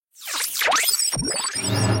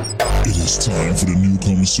It's time for the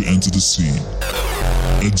newcomers to enter the scene.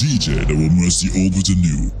 A DJ that will merge the old with the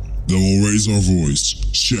new, that will raise our voice,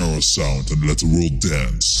 share our sound, and let the world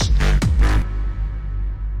dance.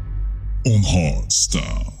 On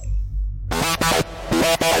Hardstyle.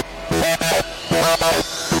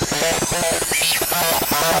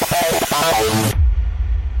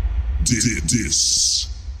 This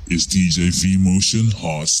is DJ V-Motion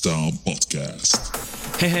Hardstyle Podcast.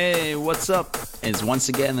 Hey, what's up? It's once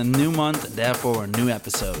again a new month, therefore a new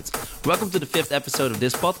episode. Welcome to the 5th episode of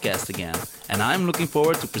this podcast again, and I'm looking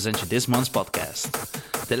forward to present you this month's podcast.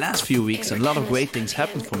 The last few weeks, a lot of great things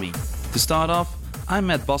happened for me. To start off, I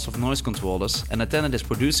met Bas of Noise Controllers and attended his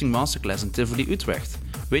producing masterclass in Tivoli, Utrecht,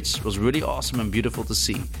 which was really awesome and beautiful to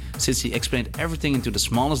see, since he explained everything into the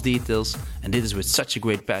smallest details and did this with such a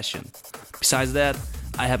great passion. Besides that,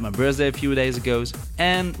 I had my birthday a few days ago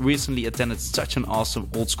and recently attended such an awesome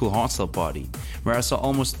old school hardstyle party, where I saw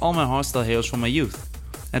almost all my hardstyle heroes from my youth.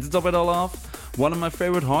 And to top it all off, one of my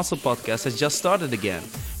favorite hardstyle podcasts has just started again,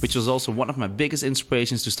 which was also one of my biggest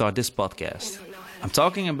inspirations to start this podcast. I'm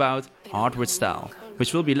talking about Hard with Style,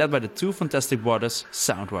 which will be led by the two fantastic brothers,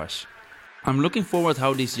 Soundrush. I'm looking forward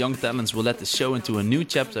how these young talents will let the show into a new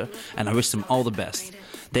chapter, and I wish them all the best.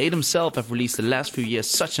 They themselves have released the last few years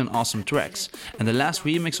such an awesome tracks, and the last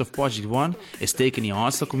remix of Project One is taking the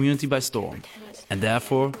hardstyle community by storm. And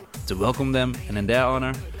therefore, to welcome them and in their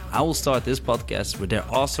honor, I will start this podcast with their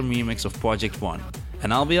awesome remix of Project One.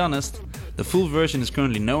 And I'll be honest, the full version is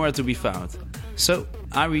currently nowhere to be found. So,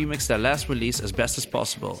 I remixed their last release as best as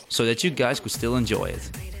possible, so that you guys could still enjoy it.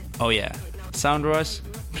 Oh yeah, Soundrush,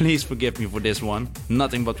 please forgive me for this one,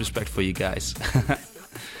 nothing but respect for you guys.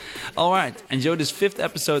 Alright, enjoy this 5th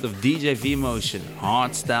episode of DJ V-Motion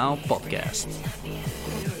Hardstyle Podcast.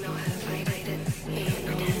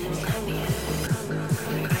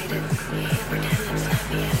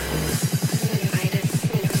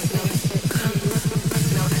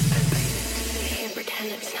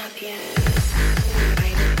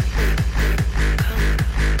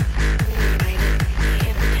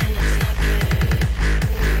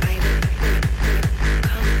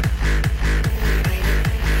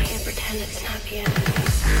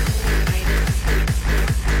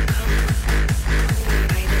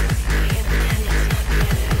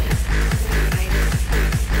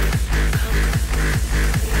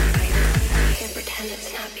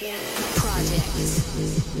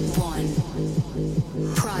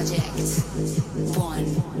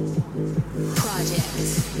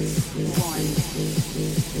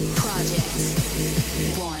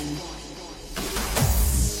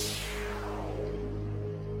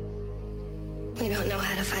 We don't know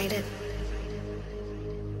how to fight it.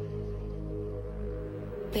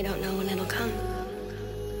 We don't know when it'll come.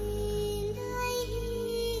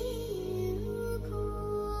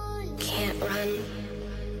 Can't run.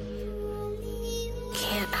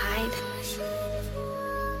 Can't hide.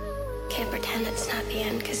 Can't pretend it's not the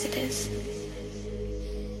end, 'cause it is.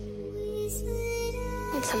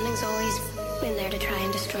 And something's always been there to try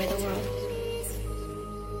and destroy the world.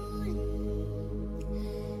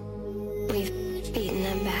 We've beaten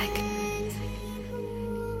them back.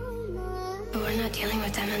 But we're not dealing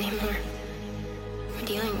with them anymore. We're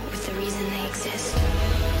dealing with the reason they exist.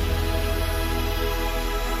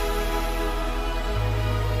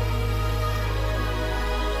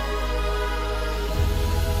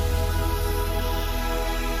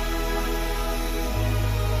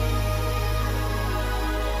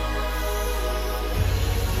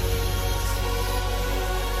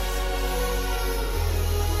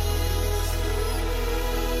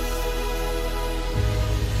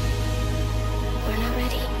 We're not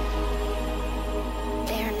ready.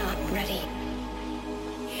 They're not ready.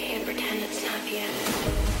 Can't pretend it's not yet.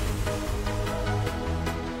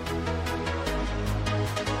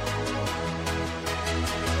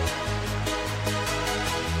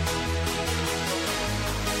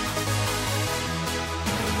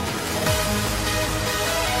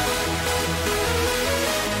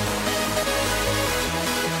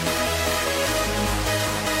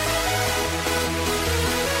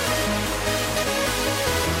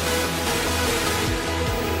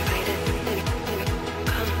 Fight it.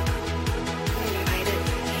 Come. Fight it.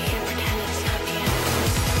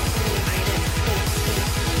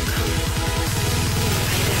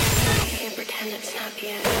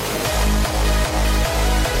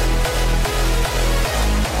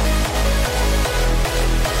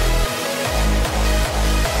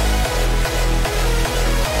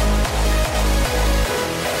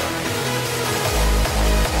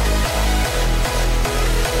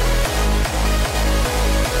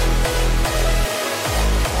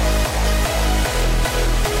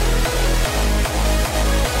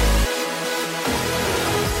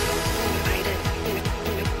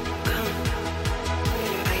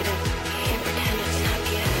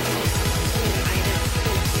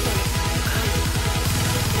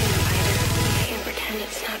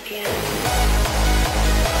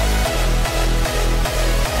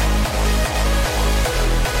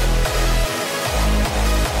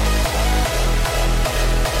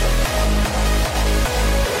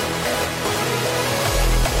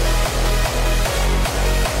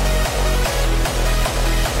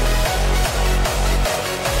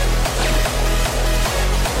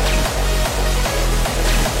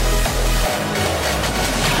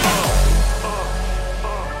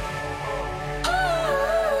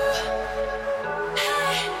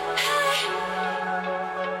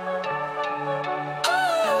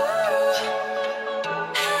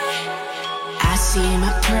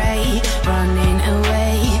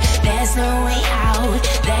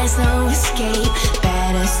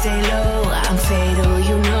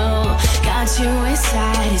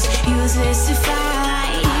 useless to fight.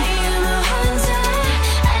 I am a hunter,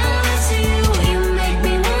 and I'm into you. You make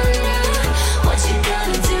me wonder what you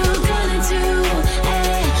gonna do,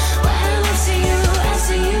 hey. When I'm after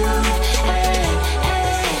you, hey,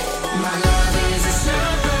 hey. My love is a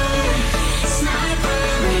sniper,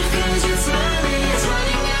 because your time is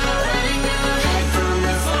running out, head from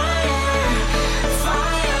the fire,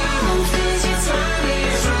 because your time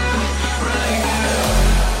is running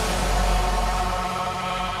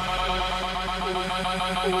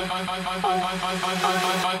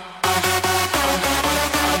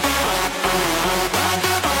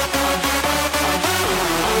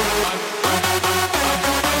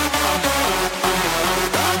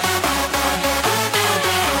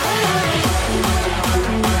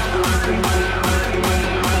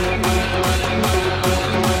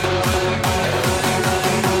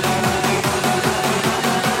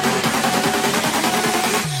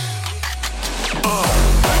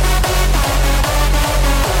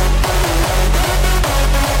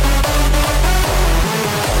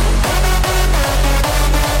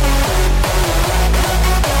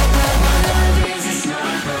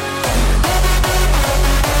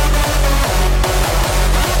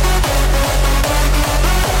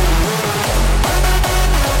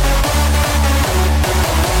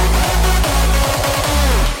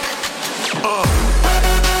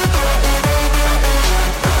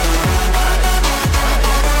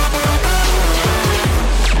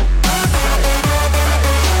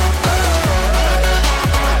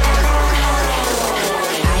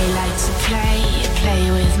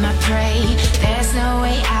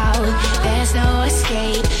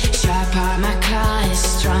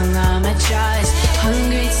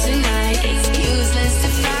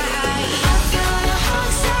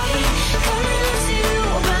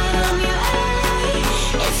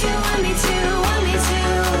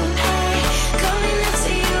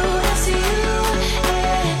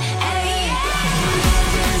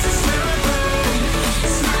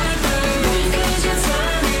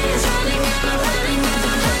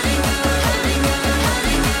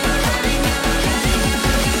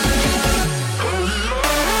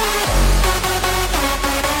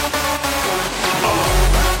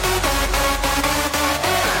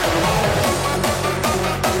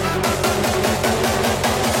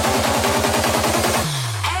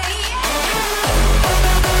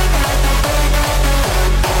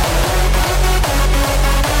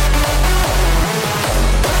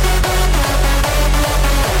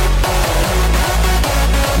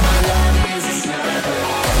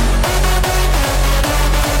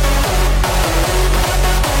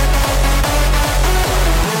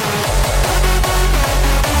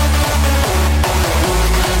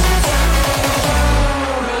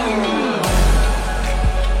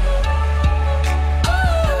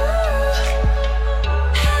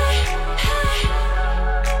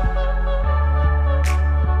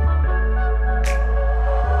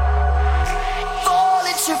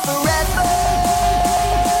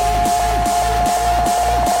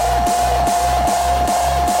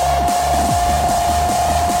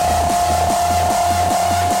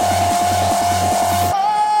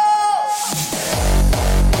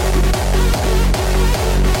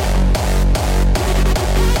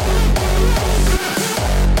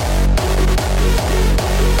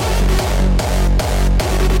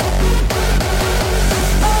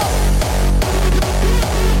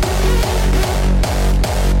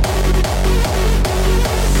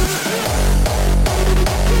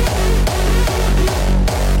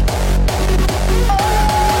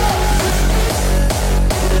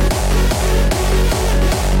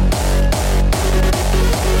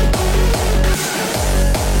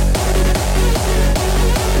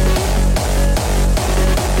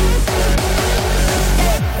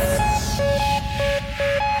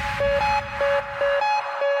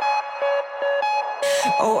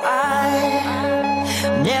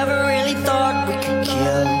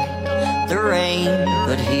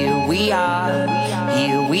But here we are,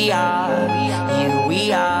 here we are, here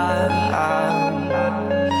we are.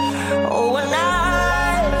 Oh, and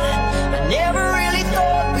I never really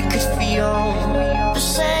thought we could feel the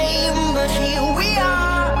same. But here we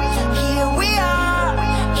are, here we are,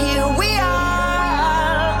 here we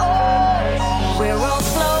are. Oh, we're all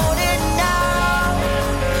floating now.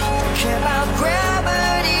 Don't care about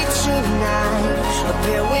gravity tonight. Up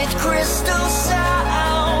here with crystal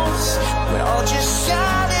sounds. We're all just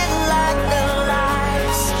shining like the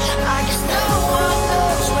lights. I guess no one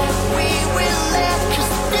knows when we will.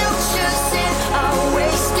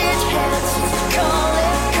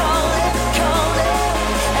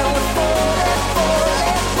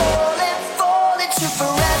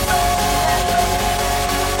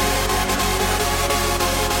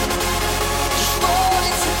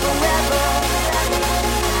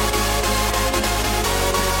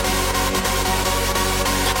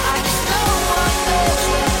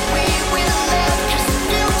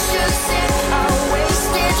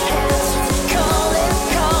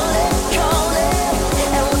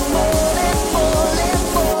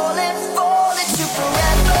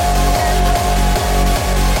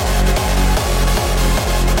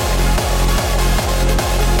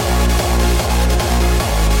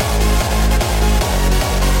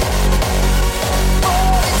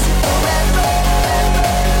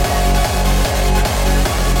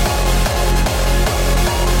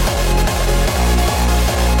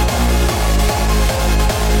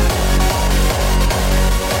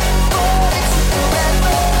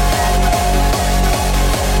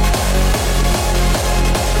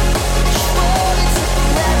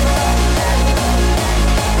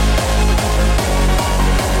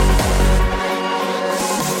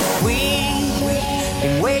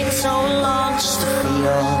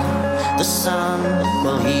 the sun.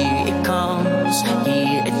 Well, here it comes,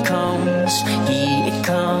 here it comes, here it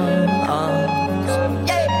comes.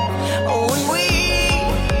 Yeah. When we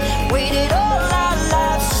waited all our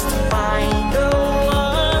lives just to find the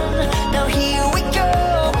one. Now here we go,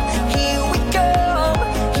 here we go,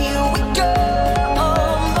 here we go.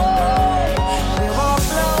 We're all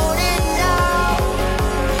floating now.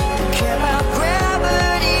 Don't care about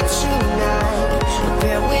gravity tonight.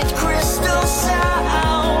 We're with crystal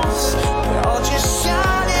sounds. We're all just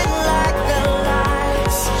shining like the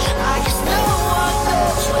lights. I guess no one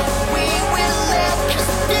knows when we will live, 'cause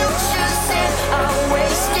the future's in our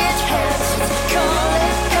wasted hands. It's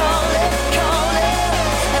calling, calling, calling,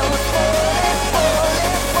 and we're falling,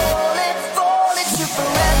 falling, falling, falling to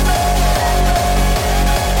forever.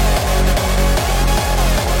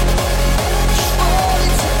 Just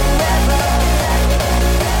falling to forever.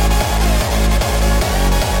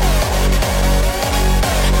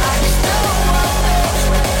 I guess no one knows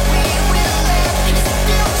when we will live, 'cause the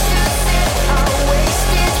future's in our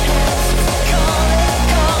wasted hands. It's calling,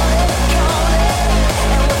 calling, calling, and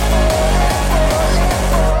we're falling,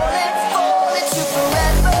 falling, falling, falling to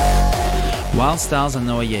forever. Wild Styles and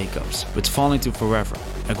Noah Jacobs with Falling to Forever,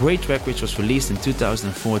 a great track which was released in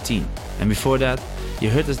 2014. And before that, you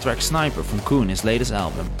heard the track Sniper from Koen, his latest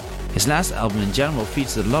album. His last album in general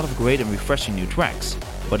features a lot of great and refreshing new tracks,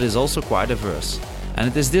 but it is also quite diverse. And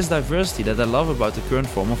it is this diversity that I love about the current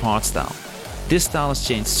form of hardstyle. This style has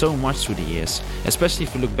changed so much through the years, especially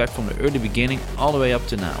if you look back from the early beginning all the way up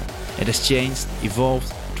to now. It has changed,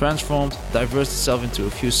 evolved, transformed, diversified itself into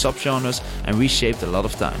a few subgenres and reshaped a lot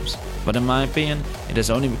of times. But in my opinion, it has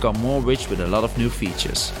only become more rich with a lot of new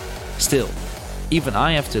features. Still, even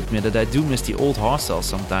I have to admit that I do miss the old hardstyle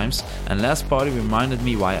sometimes, and Last Party reminded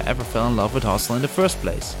me why I ever fell in love with hardstyle in the first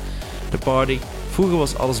place. The party, vroeger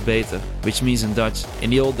was alles beter, which means in Dutch, in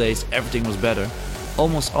the old days everything was better.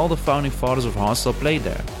 Almost all the founding fathers of hardstyle played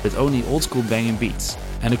there, with only old school banging beats.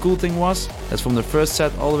 And the cool thing was, that from the first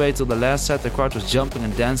set all the way till the last set the crowd was jumping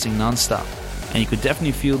and dancing non-stop. And you could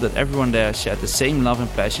definitely feel that everyone there shared the same love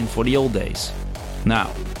and passion for the old days. Now,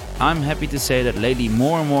 I'm happy to say that lately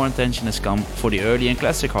more and more attention has come for the early and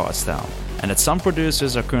classic hardstyle, and that some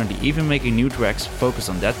producers are currently even making new tracks focused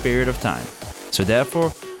on that period of time. So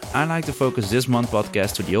therefore, I like to focus this month's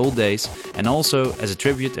podcast to the old days and also as a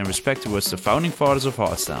tribute and respect towards the founding fathers of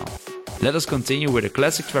hardstyle. Let us continue with a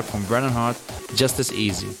classic track from Brennan Hart, Just As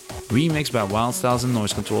Easy, remixed by Wild Styles and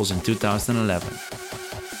Noise Controls in 2011.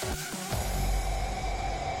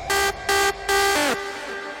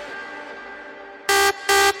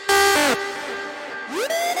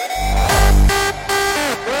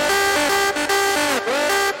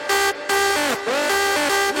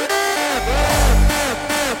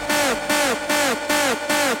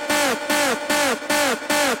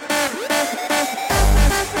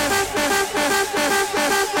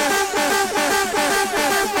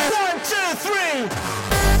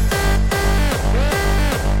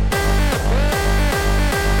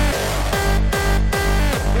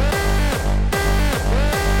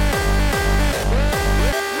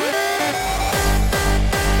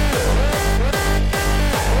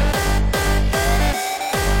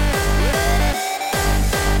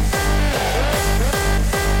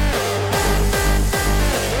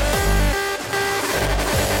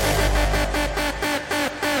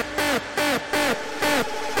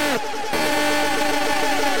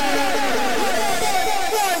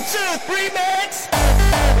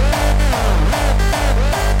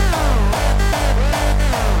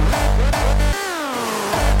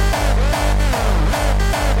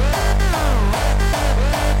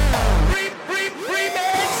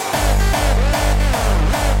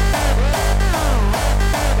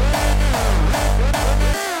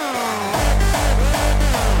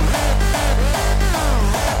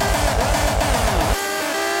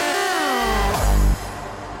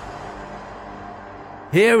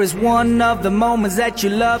 Here is one of the moments that you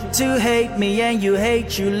love to hate me, and you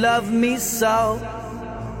hate you love me so.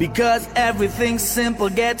 Because everything simple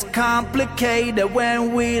gets complicated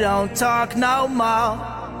when we don't talk no more.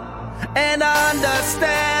 And I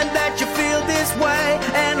understand that you feel this way,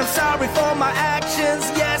 and I'm sorry for my actions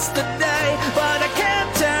yesterday, but I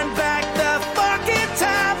can't turn back the fucking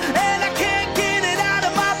time, and I can't get it out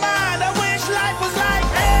of my mind. I wish life was like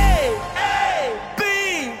A, B,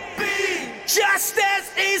 just as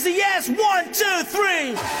easy as 1, 2,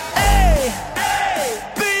 3. A,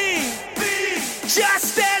 B,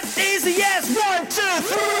 just as easy as 1, 2,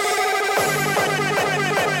 3.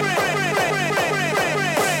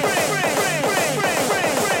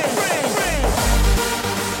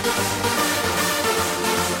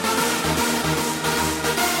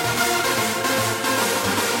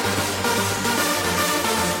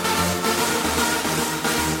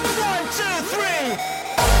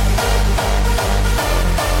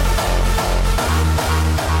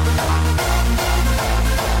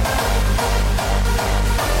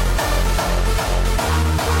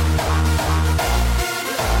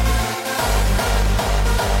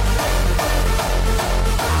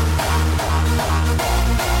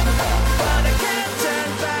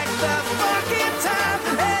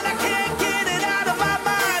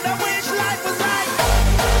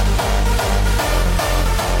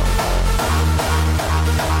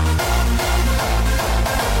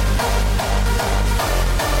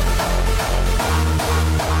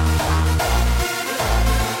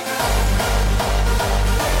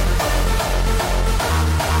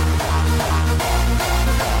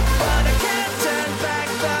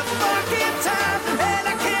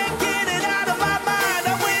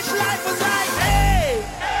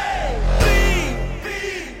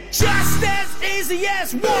 Just as easy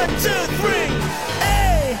as 1, 2, 3.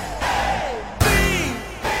 A, B.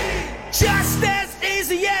 Just as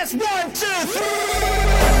easy as 1, 2,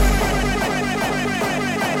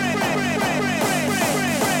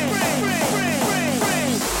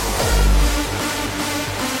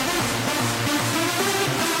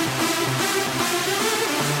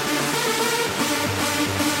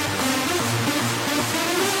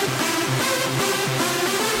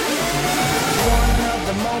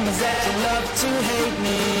 the moments that you love to hate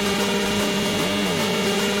me.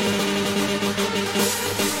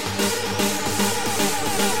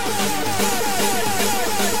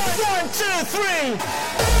 1, 2, 3.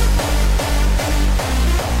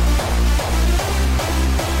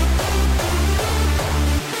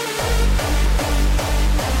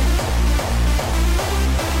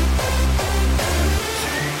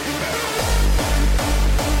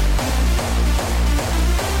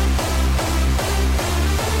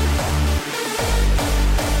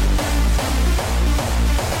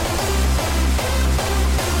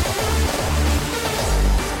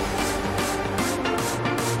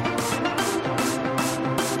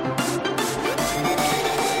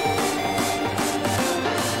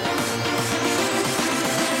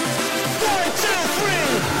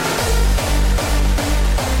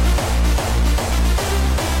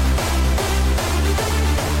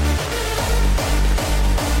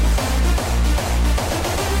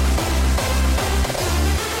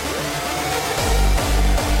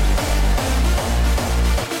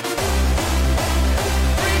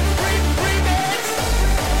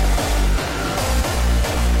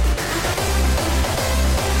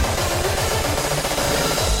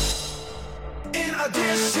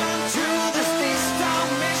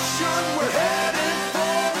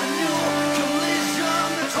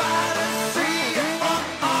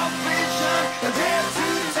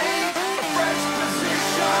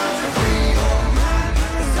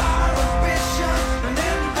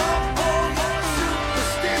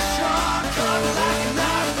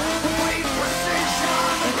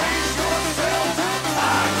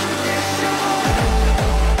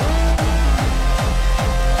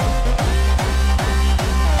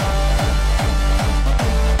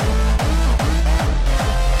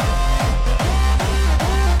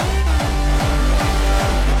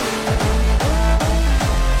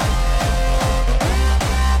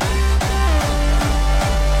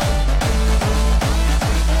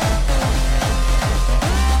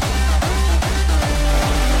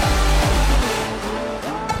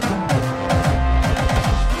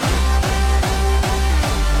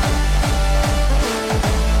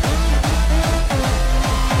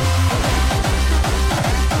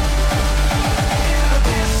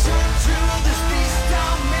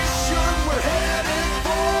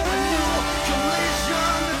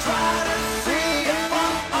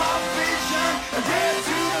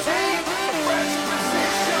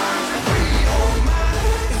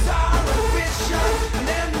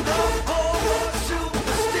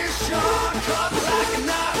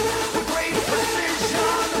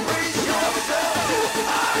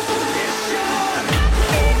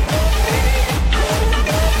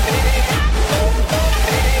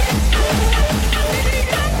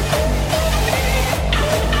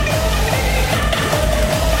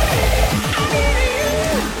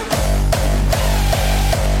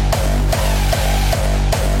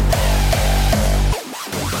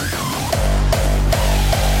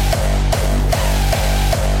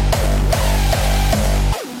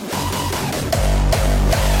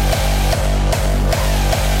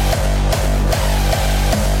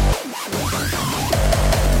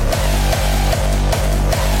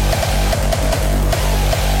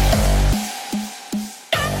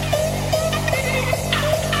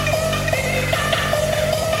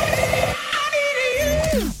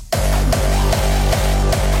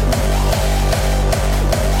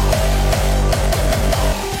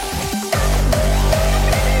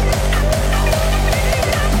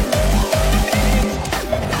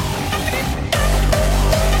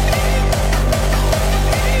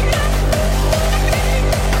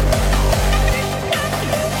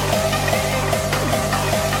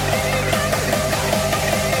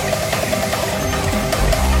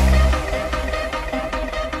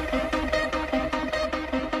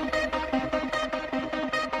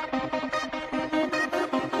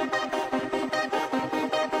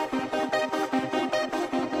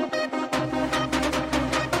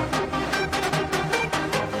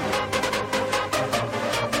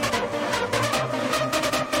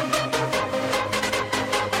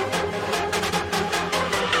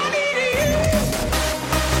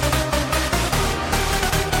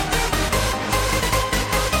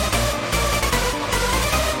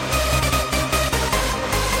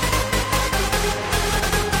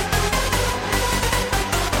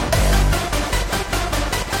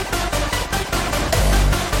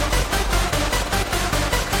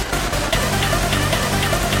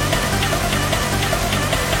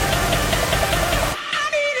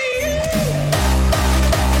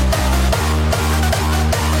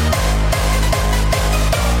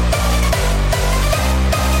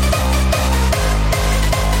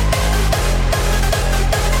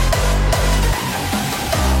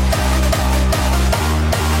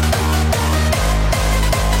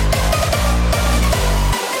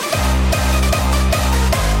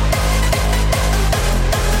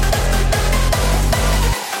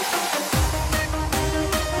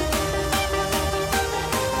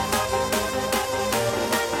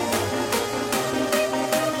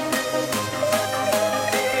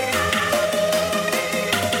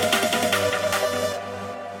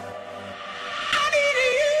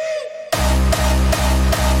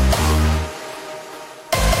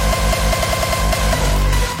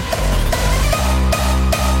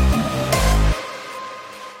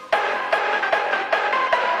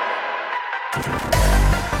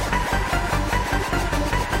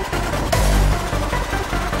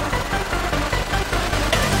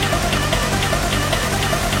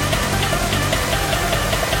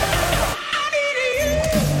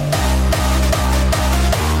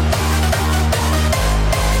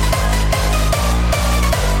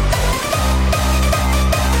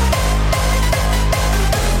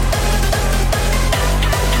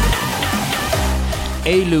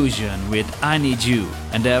 Illusion with I Need You,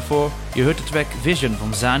 and therefore you heard the track Vision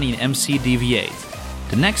from Zani and MC Deviate.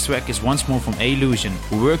 The next track is once more from Illusion,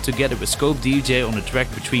 who worked together with Scope DJ on the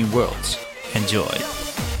track Between Worlds. Enjoy.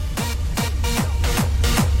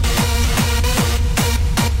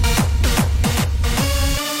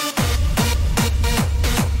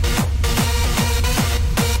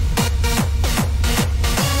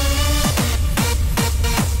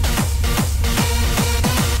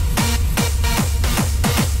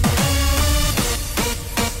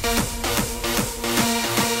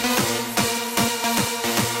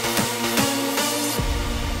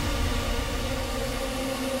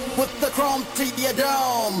 Put the chrome to your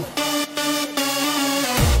dome.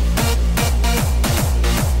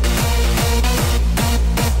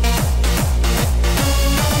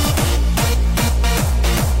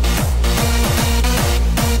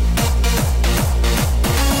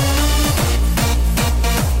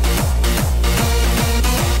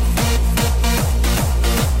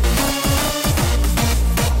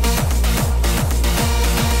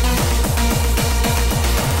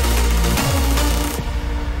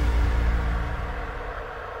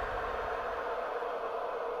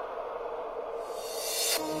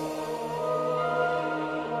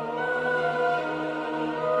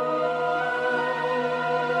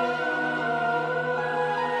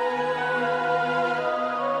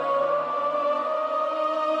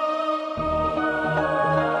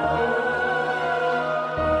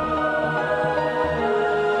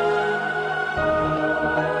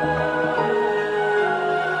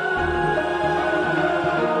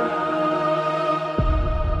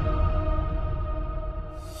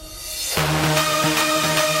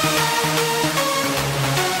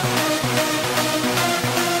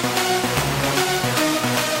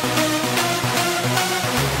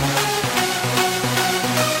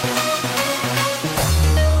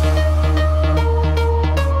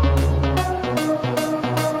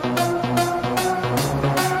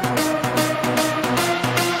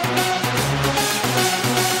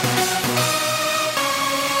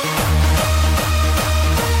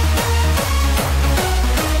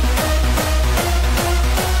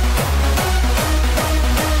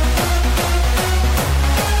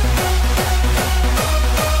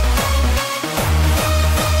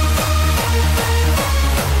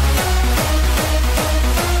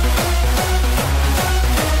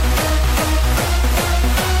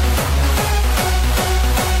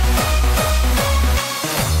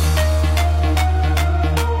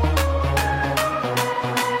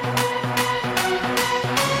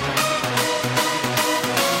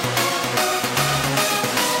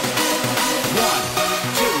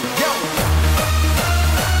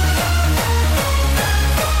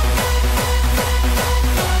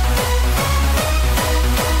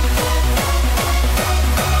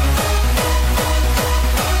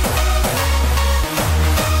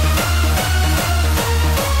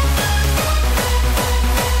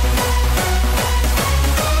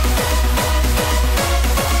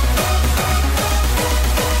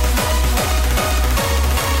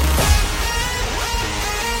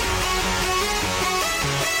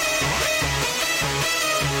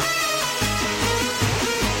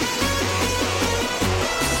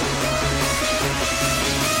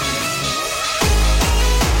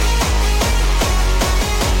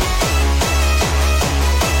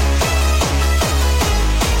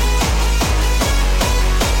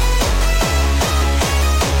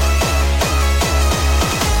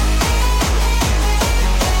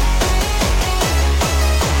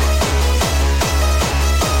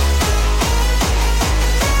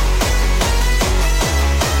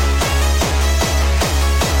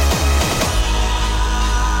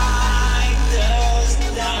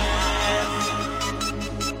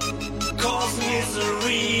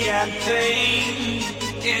 and pain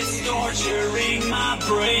is torturing my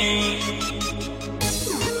brain.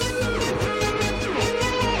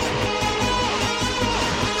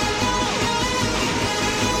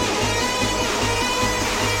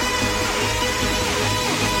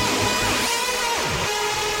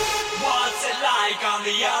 What's it like on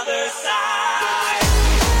the other side?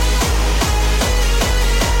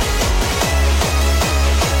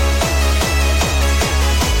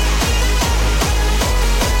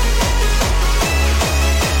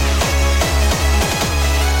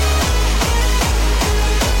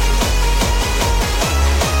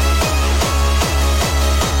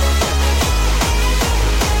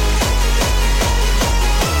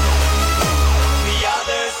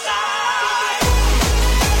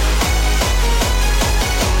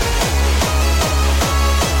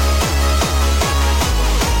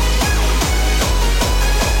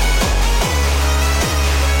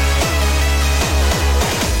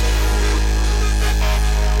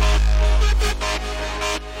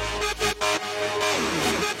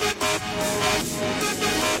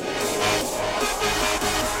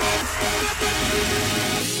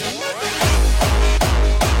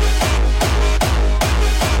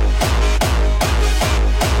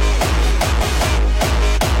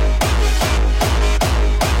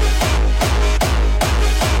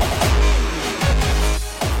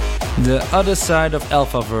 The Other Side of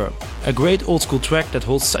Alpha Verb, a great old school track that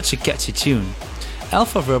holds such a catchy tune.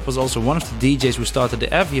 Alpha Verb was also one of the DJs who started the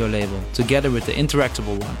Avio label together with the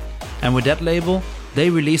Interactable one. And with that label, they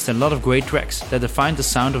released a lot of great tracks that defined the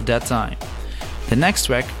sound of that time. The next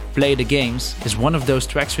track, Play the Games, is one of those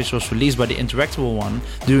tracks which was released by the Interactable one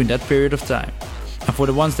during that period of time. And for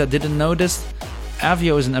the ones that didn't know this,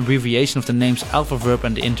 Avio is an abbreviation of the names Alpha Verb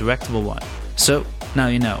and the Interactable one. So, now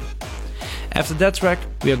you know. After that track,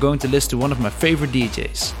 we are going to listen to one of my favorite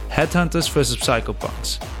DJs, Headhunters vs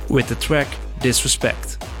Psychopunks, with the track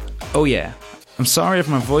Disrespect. Oh yeah, I'm sorry if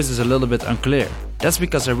my voice is a little bit unclear. That's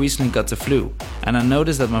because I recently got the flu, and I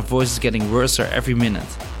noticed that my voice is getting worse every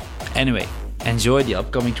minute. Anyway, enjoy the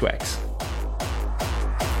upcoming tracks.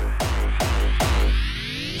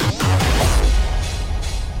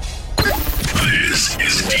 This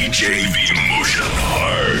is DJ V-Motion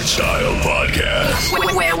Hardstyle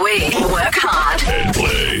Podcast. Where we work hard And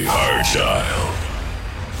play hardstyle.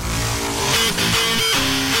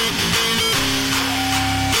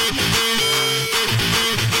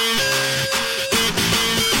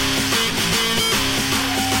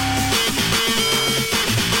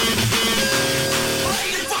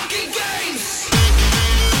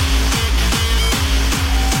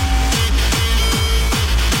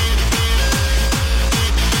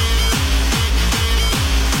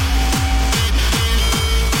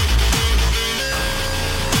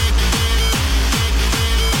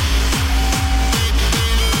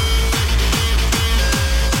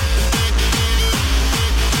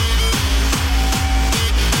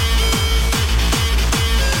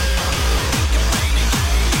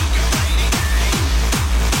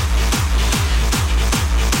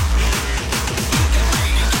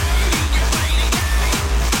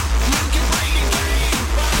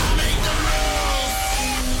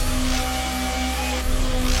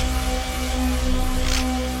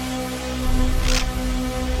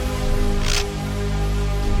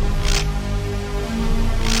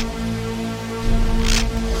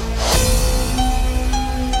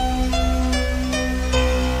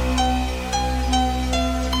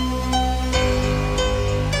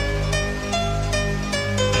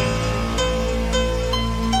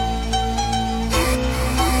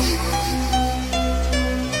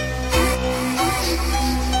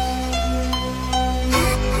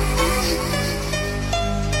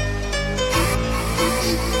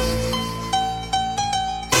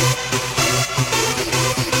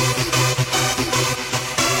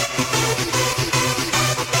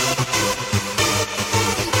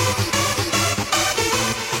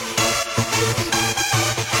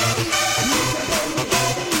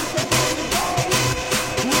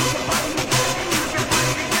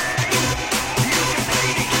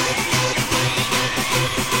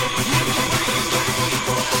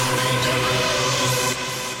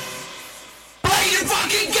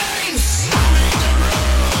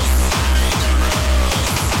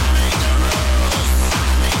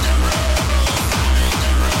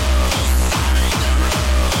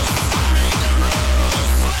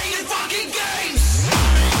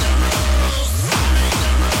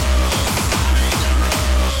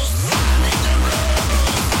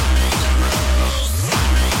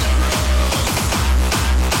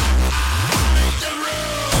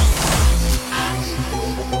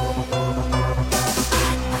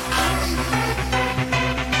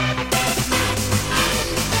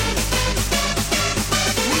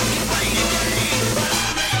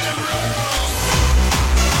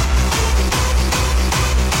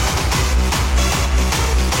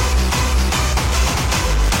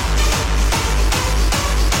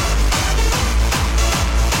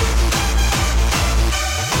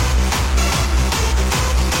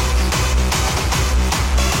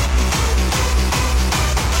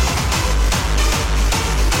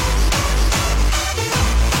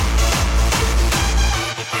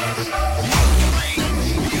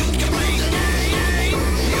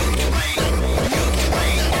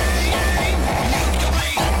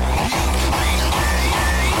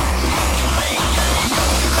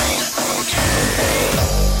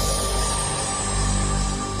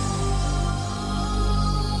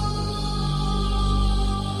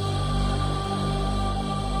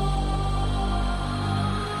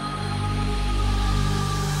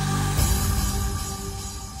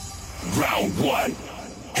 Round one,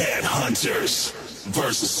 Headhunters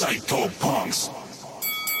versus Psychopunks.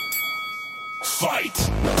 Fight!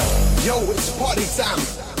 Yo, it's party time.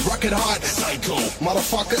 Rock it hard. Psycho.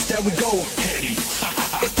 Motherfuckers, there we go. Heady.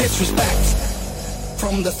 It's disrespect.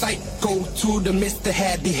 From the psycho to the Mr.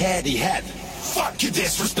 Haddy. Fuck your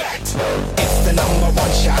disrespect. It's the number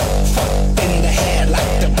one shot. Fuck in the head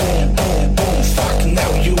like the boom, boom, boom. Fuck,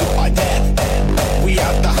 now you are dead. We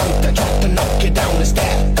are the hunter, trying to knock you down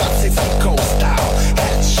instead. Guts is psycho style.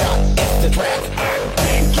 Headshot is the track. I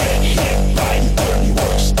can't get hit by dirty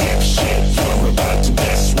words, dipshit. You're about to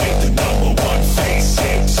mess with the number one face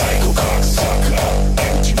it. Psycho cocksucker,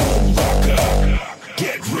 empty room rocker.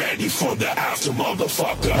 Get ready for the after,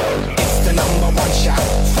 motherfucker. It's the number one shot.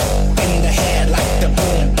 In the head like the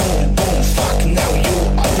boom, boom, boom. Fuck, now you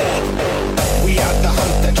are dead. We are the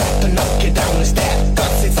hunter, trying to knock you down instead.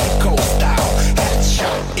 Guts is psycho style.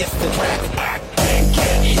 Headshot is the track. I can't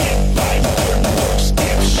get hit by dirty words,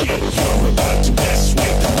 dipshit. You're about to mess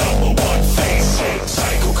with the number one face it.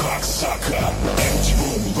 Psycho cocksucker, empty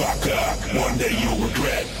room rocker. One day you'll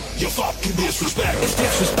regret your fucking disrespect. It's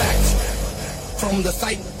disrespect. From the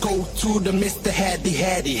psycho to the Mr. Heady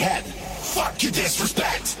Head. Fuck your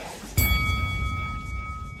disrespect.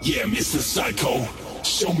 Yeah, Mr. Psycho,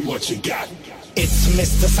 show me what you got. It's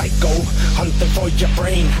Mr. Psycho, hunting for your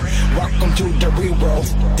brain. Welcome to the real world,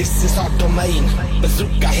 this is our domain.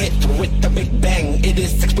 Bazooka hit with the big bang, it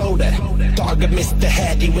is exploded. Target Mr.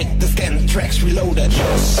 Heady with the scan tracks reloaded.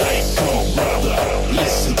 You're psycho, brother,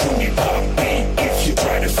 listen to me, puppy. If you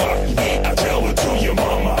try to fuck me, I'll tell it to your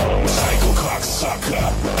mama. Psycho cocksucker,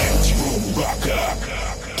 empty room rocker.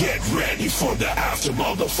 Get ready for the after,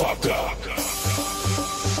 motherfucker.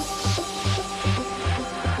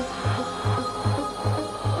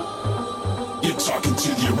 You're talking to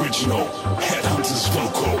the original Headhunters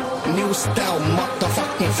vocal. New style,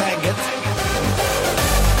 motherfucking faggot.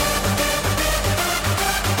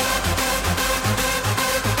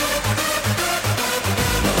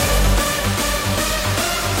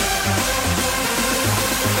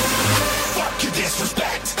 Fuck your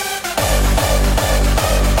disrespect.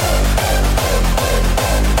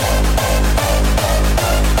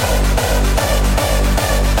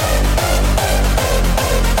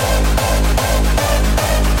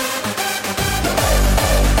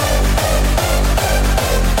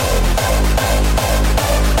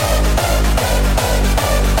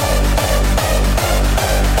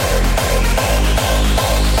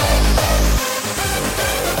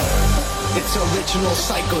 It's original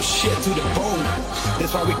psycho shit to the bone.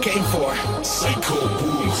 That's what we came for. Psycho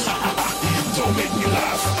boom. Don't make me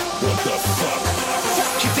laugh. What the fuck?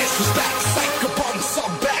 Fuck your disrespect. Psycho bombs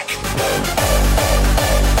are back.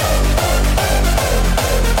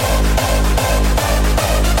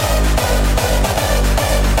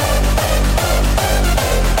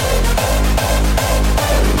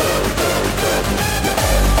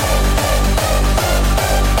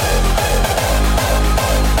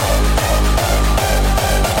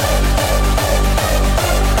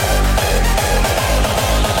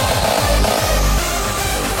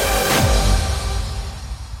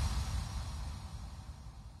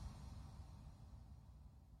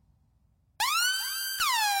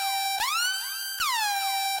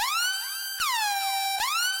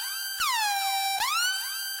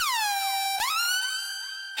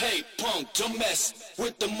 Hey, punk, don't mess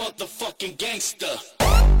with the motherfucking gangster.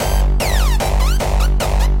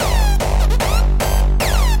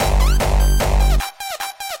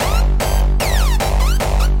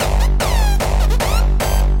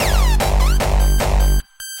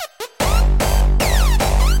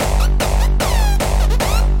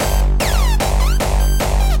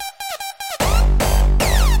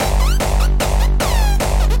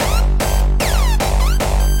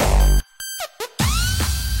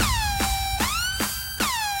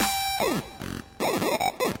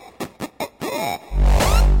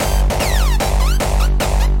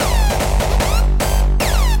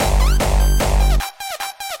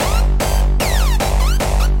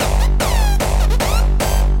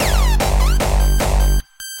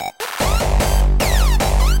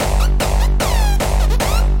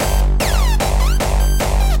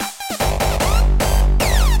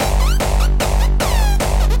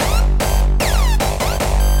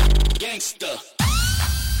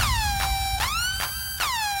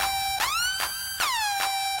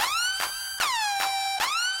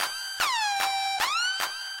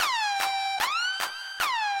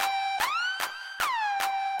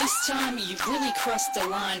 This time you really crossed the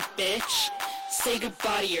line, bitch. Say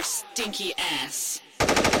goodbye to your stinky ass.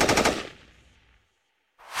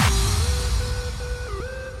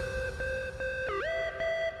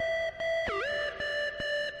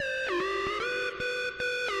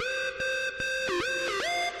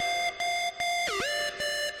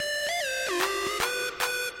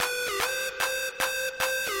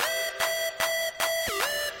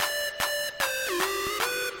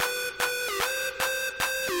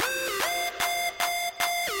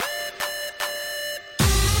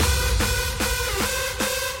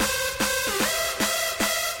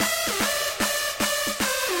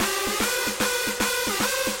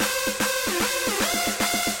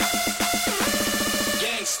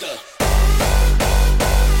 gangster.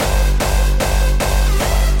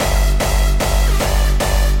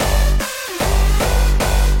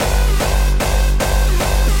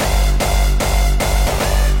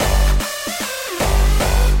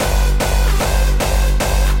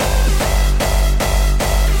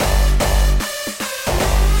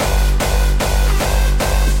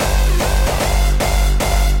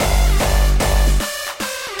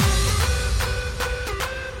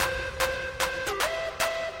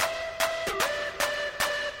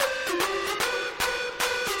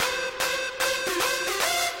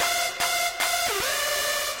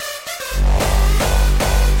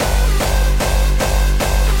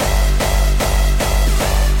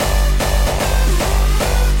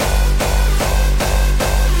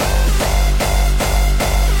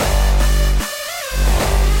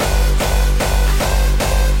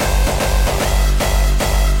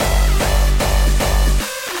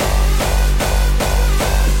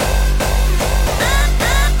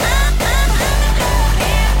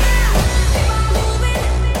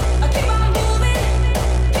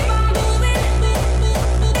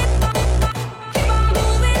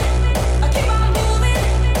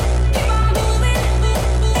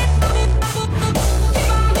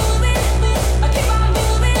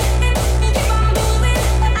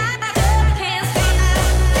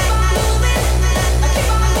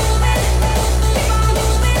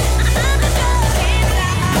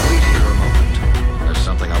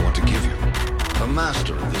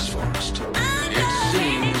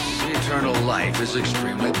 is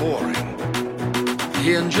extremely boring.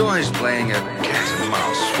 He enjoys playing at cat and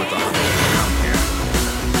mouse with the hunters around here.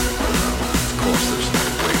 Of course, there's no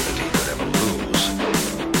way that he could ever lose.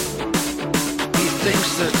 He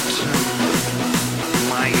thinks that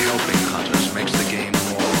my helping hunters makes the game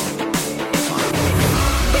more fun.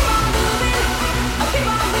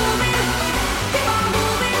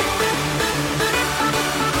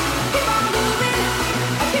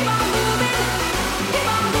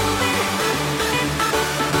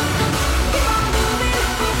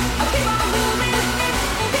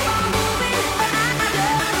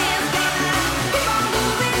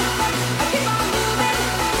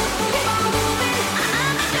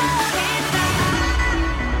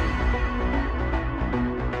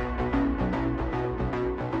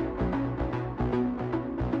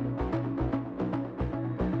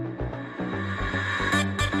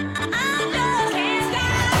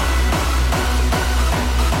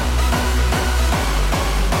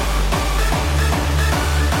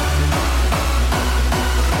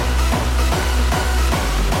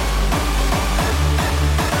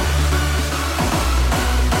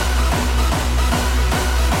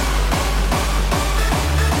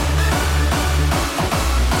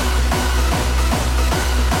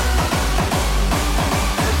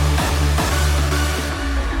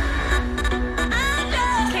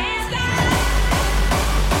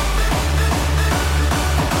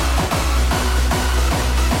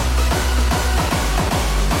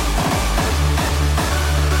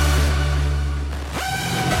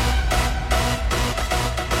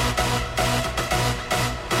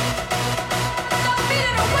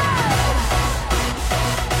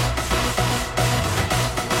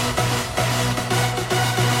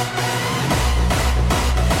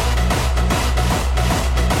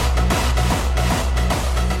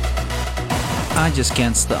 I Just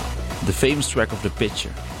Can't Stop, the famous track of The Pitcher,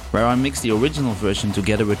 where I mixed the original version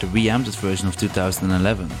together with the reamped version of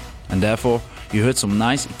 2011. And therefore, you heard some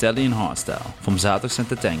nice Italian hardstyle from Zatox and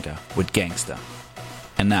Tatanka with Gangsta.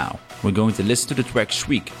 And now, we're going to listen to the track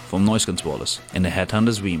Shriek from Noise Controllers in the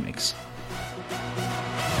Headhunters remix.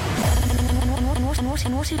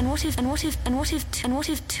 And what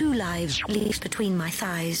if two lives leaves between my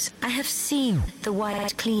thighs? I have seen the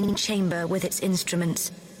white clean chamber with its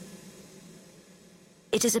instruments.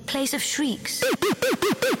 It is a place of shrieks.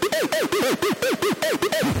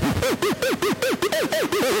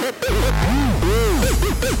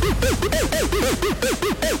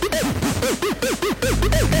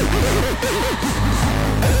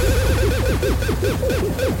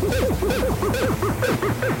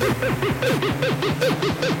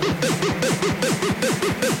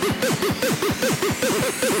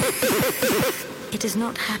 It is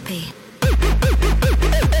not happy.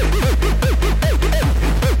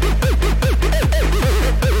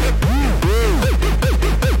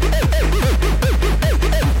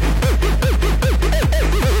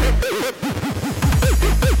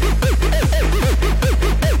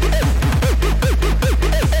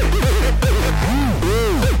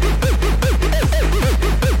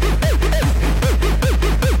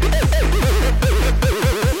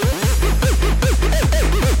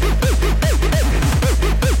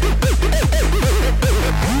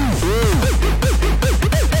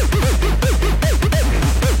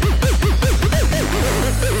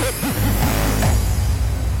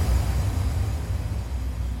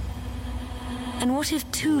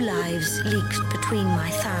 leaks between my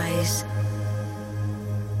thighs.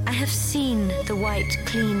 I have seen the white,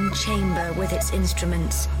 clean chamber with its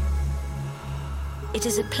instruments. It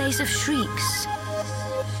is a place of shrieks.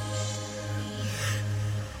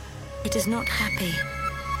 It is not happy.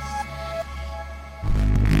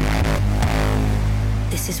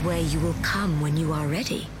 This is where you will come when you are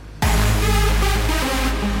ready.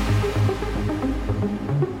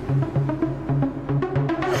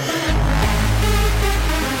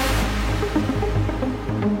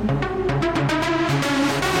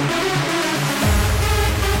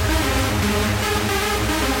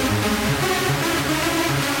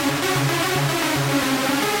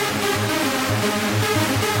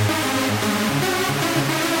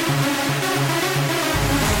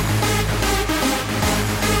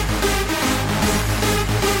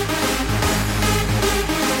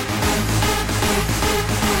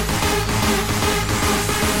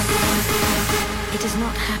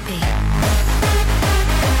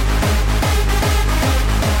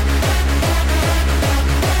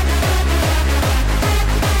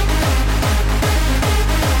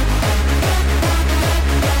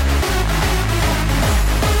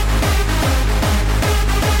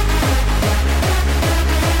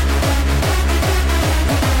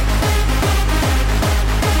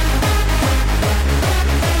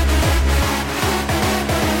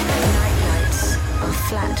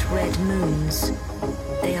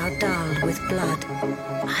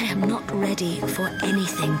 For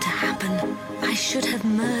anything to happen, I should have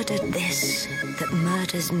murdered this that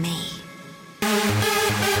murders me.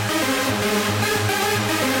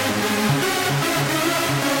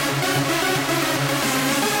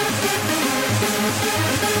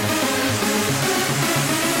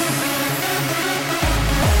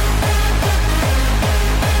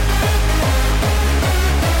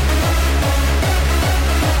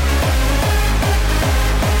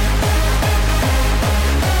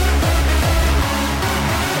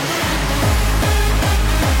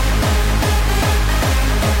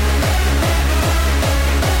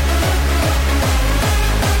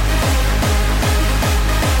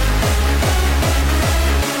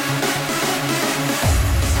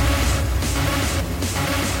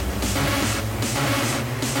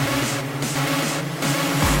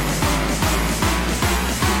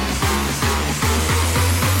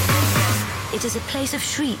 It is a place of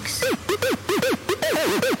shrieks.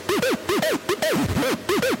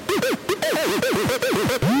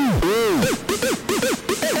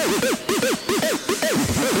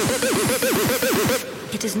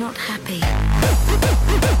 It is not happy.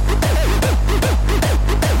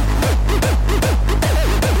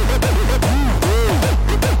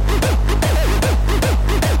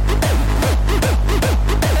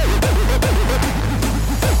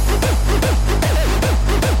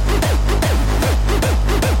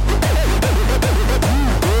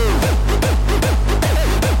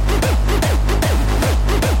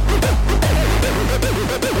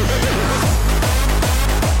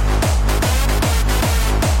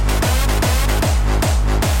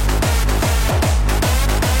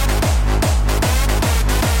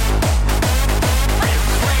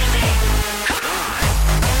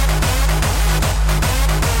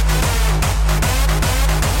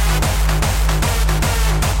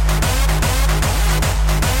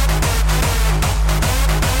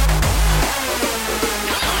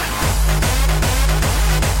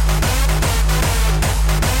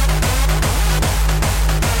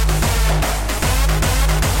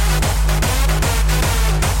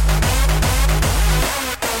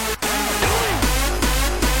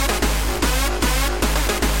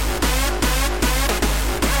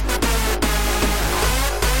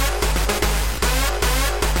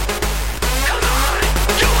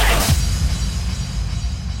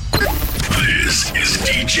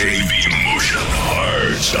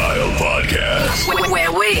 Hardstyle Podcast,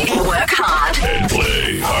 where we work hard and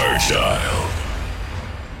play hardstyle.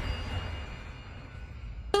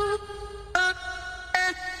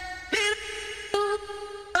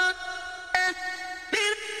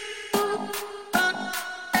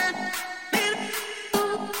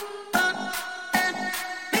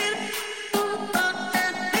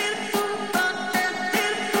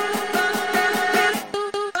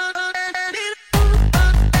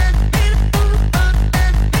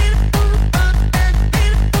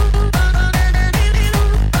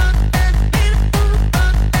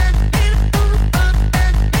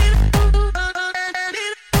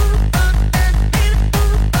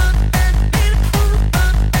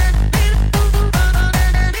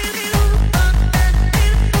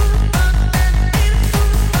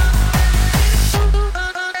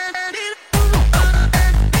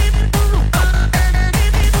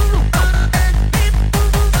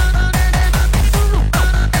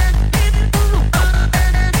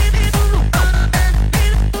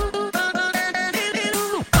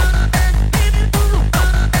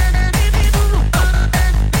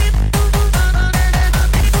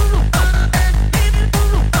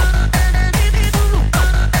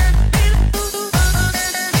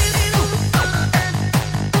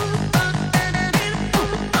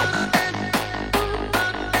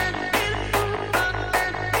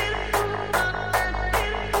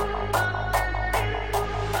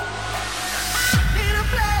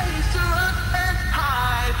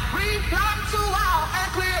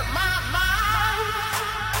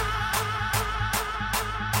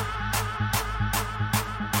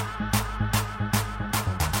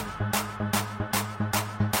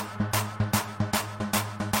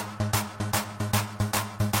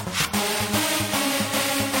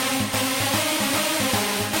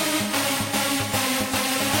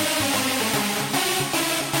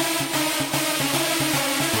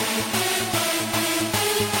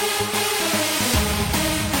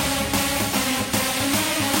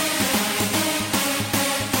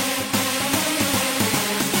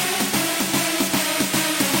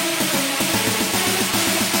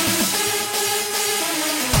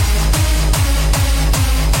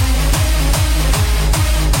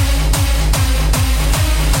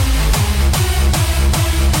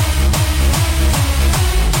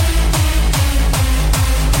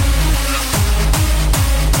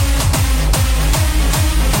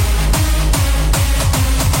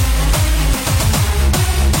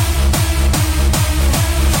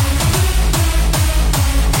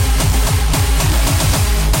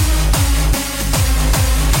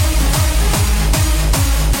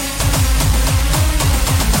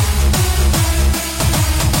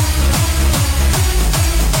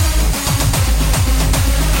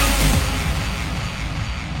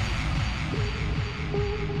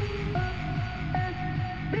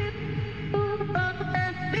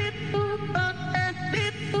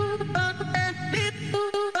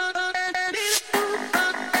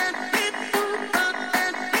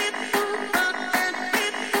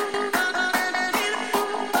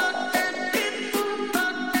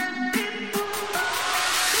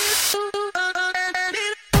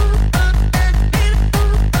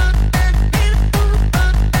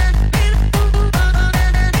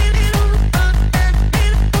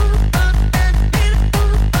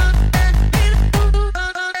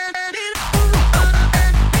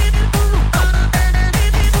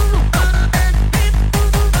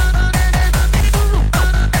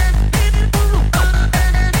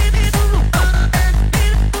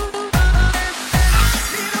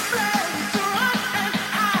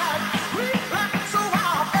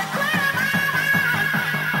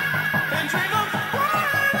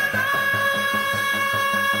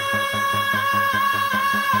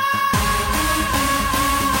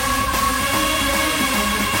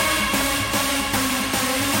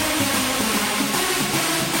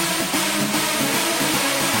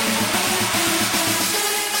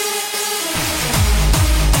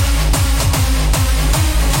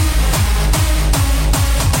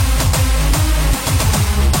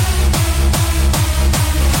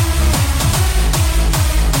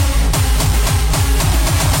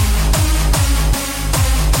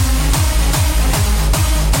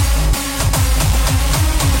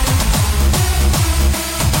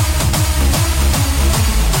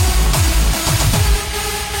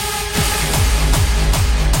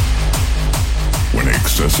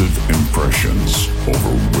 excessive impressions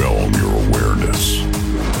overwhelm your awareness,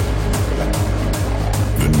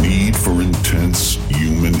 the need for intense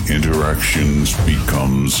human interactions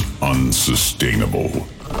becomes unsustainable.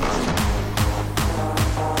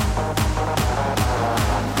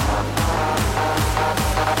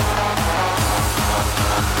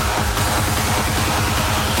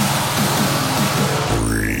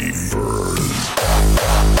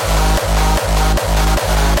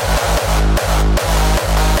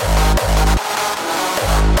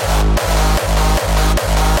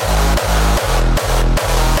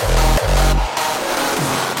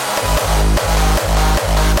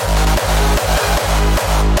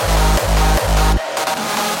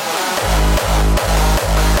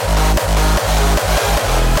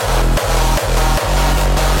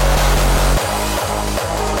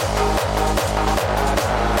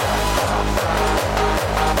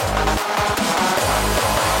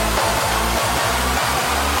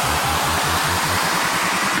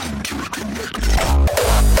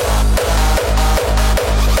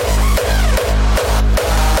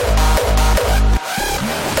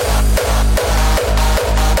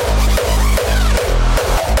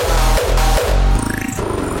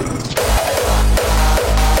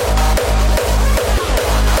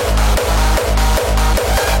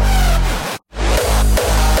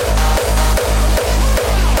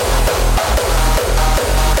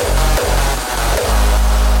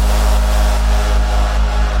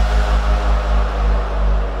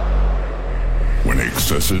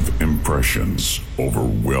 Excessive impressions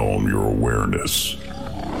overwhelm your awareness.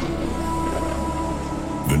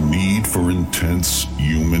 The need for intense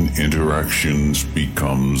human interactions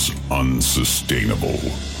becomes unsustainable.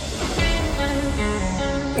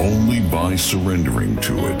 Only by surrendering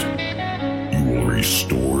to it, you will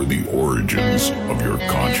restore the origins of your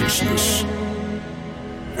consciousness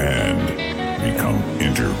and become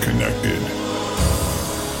interconnected.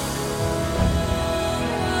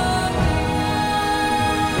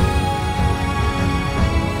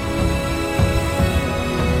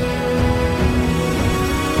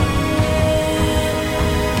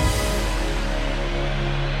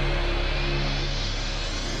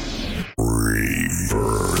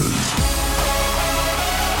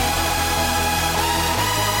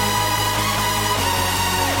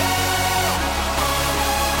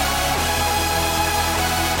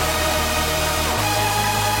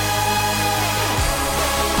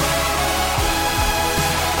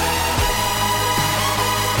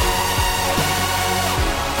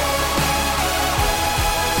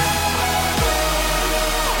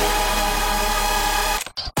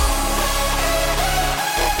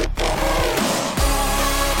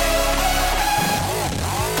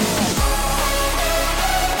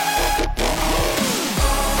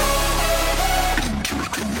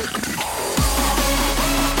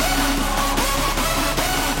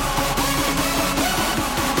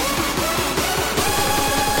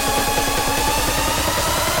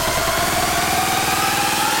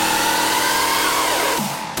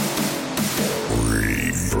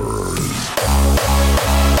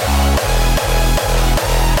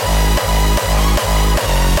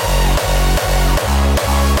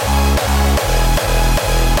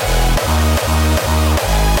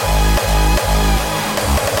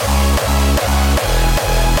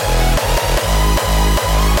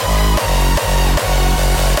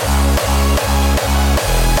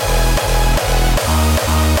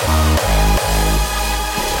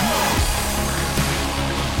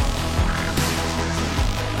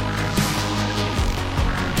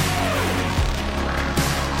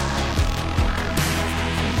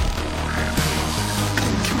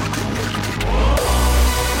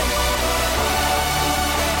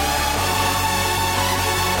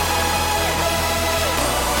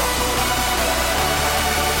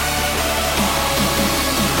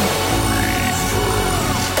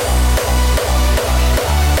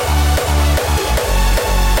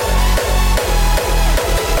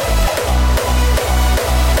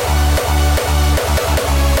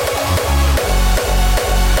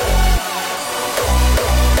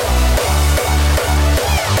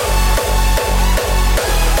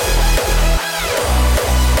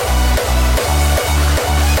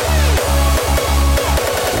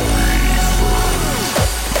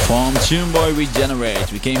 From Tuneboy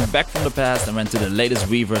Regenerate, we came back from the past and went to the latest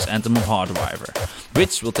Weverse anthem of Hardwiver,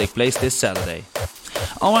 which will take place this Saturday.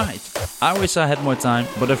 Alright, I wish I had more time,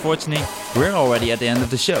 but unfortunately, we're already at the end of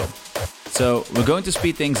the show. So, we're going to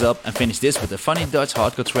speed things up and finish this with the funny Dutch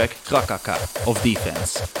hardcore track Krakaka of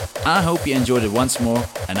Defense. I hope you enjoyed it once more,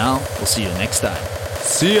 and will see you next time.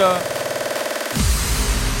 See ya!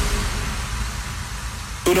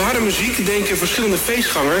 Door de harde muziek denken verschillende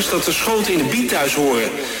feestgangers dat de schoten in de beat thuis horen.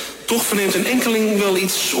 Toch verneemt een enkeling wel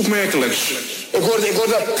iets opmerkelijks. Ik hoorde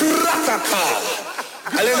kratata.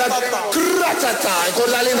 Alleen dat kratata. Ik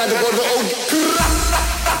hoorde alleen dat, ik hoorde ook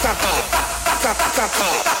kratata. Kratata.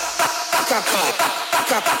 Kratata.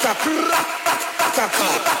 Kratata. Kratata.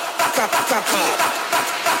 Kratata.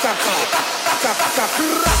 Kratata.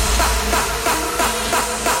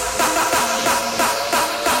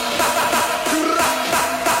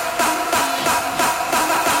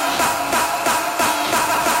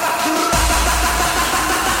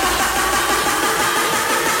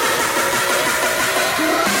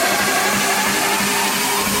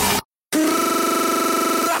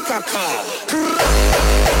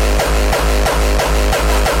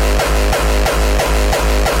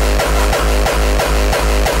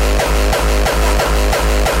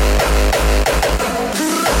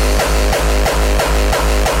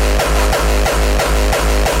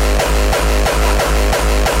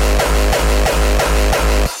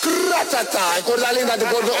 Ik hoorde alleen dat, ik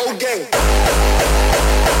hoorde ook gang.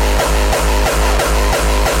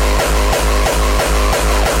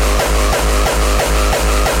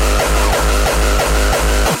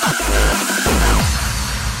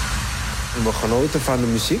 We genoten van de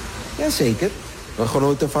muziek? Jazeker. We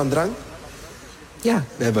genoten van drank? Ja,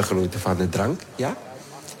 we hebben genoten van de drank, ja.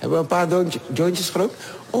 Hebben we een paar jointjes gerookt?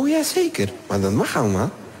 Oh ja, zeker. Maar dat mag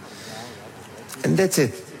allemaal. En that's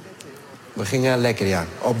it. We gingen lekker, ja.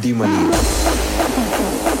 Op die manier.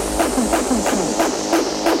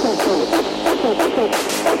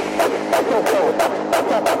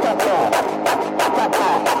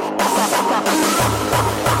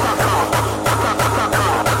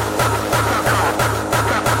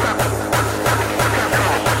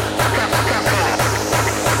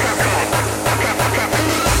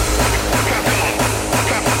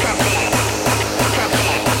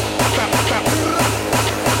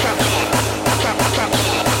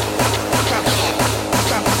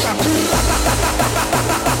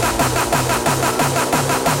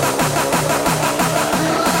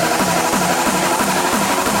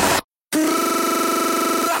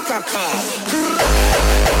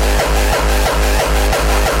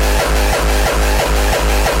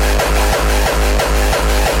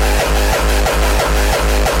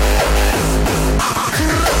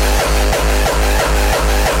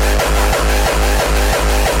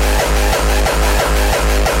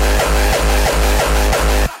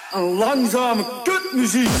 Een langzame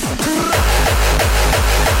kutmuziek.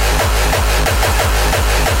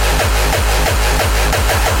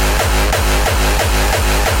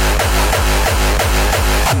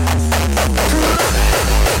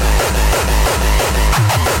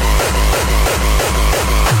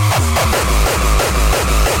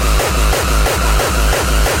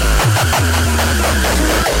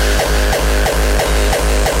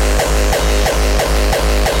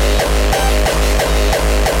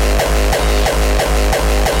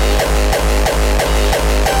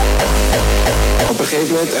 Op een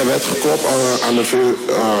gegeven moment, er werd geklopt aan de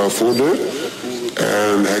voordeur.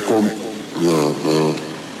 En hij komt...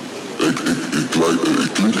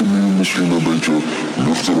 Ik klink hem nu misschien een beetje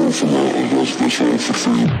luchtig over, maar dat is best wel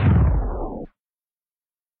vervelend.